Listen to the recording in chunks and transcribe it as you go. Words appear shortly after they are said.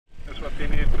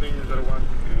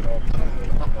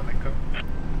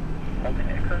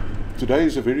Today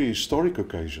is a very historic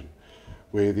occasion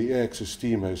where the Air Access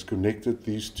team has connected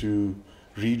these two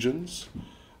regions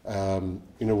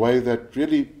in a way that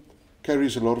really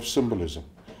carries a lot of symbolism.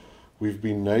 We've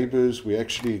been neighbors, we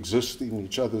actually exist in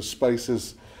each other's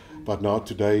spaces, but now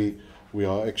today we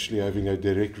are actually having a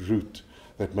direct route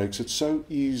that makes it so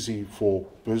easy for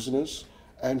business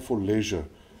and for leisure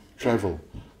travel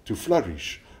to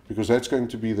flourish, because that's going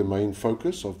to be the main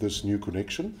focus of this new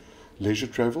connection, leisure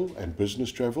travel and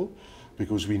business travel,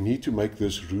 because we need to make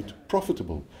this route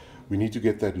profitable. We need to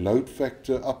get that load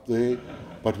factor up there,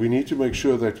 but we need to make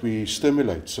sure that we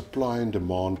stimulate supply and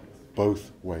demand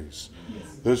both ways.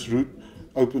 This route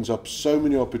opens up so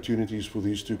many opportunities for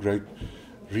these two great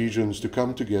regions to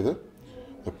come together,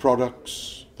 the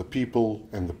products, the people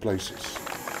and the places.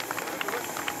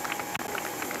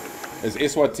 As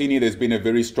Eswatini, there's been a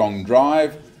very strong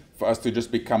drive for us to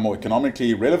just become more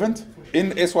economically relevant.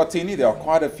 In Eswatini, there are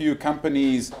quite a few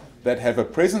companies that have a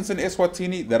presence in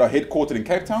Eswatini that are headquartered in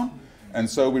Cape Town. And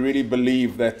so we really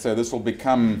believe that this will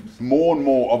become more and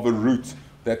more of a route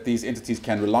that these entities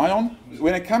can rely on.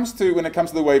 When it comes to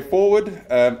the way forward,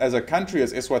 as a country,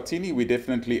 as Eswatini, we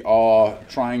definitely are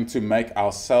trying to make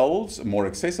ourselves more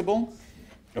accessible.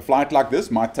 A flight like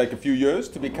this might take a few years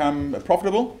to become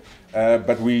profitable,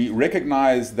 but we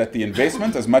recognize that the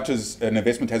investment, as much as an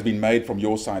investment has been made from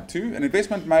your side too, an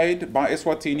investment made by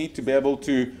Eswatini to be able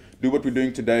to do what we're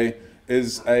doing today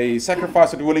is a sacrifice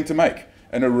that we're willing to make,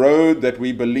 and a road that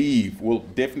we believe will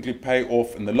definitely pay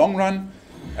off in the long run.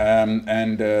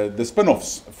 The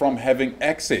spin-offs from having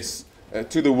access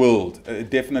to the world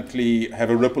definitely have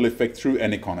a ripple effect through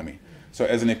an economy. So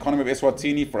as an economy of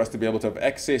Eswatini, for us to be able to have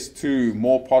access to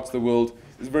more parts of the world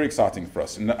is very exciting for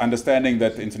us. And understanding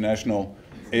that the International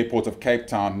Airport of Cape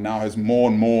Town now has more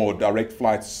and more direct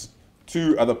flights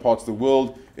to other parts of the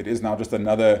world, it is now just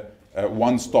another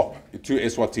one stop to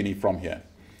Eswatini from here.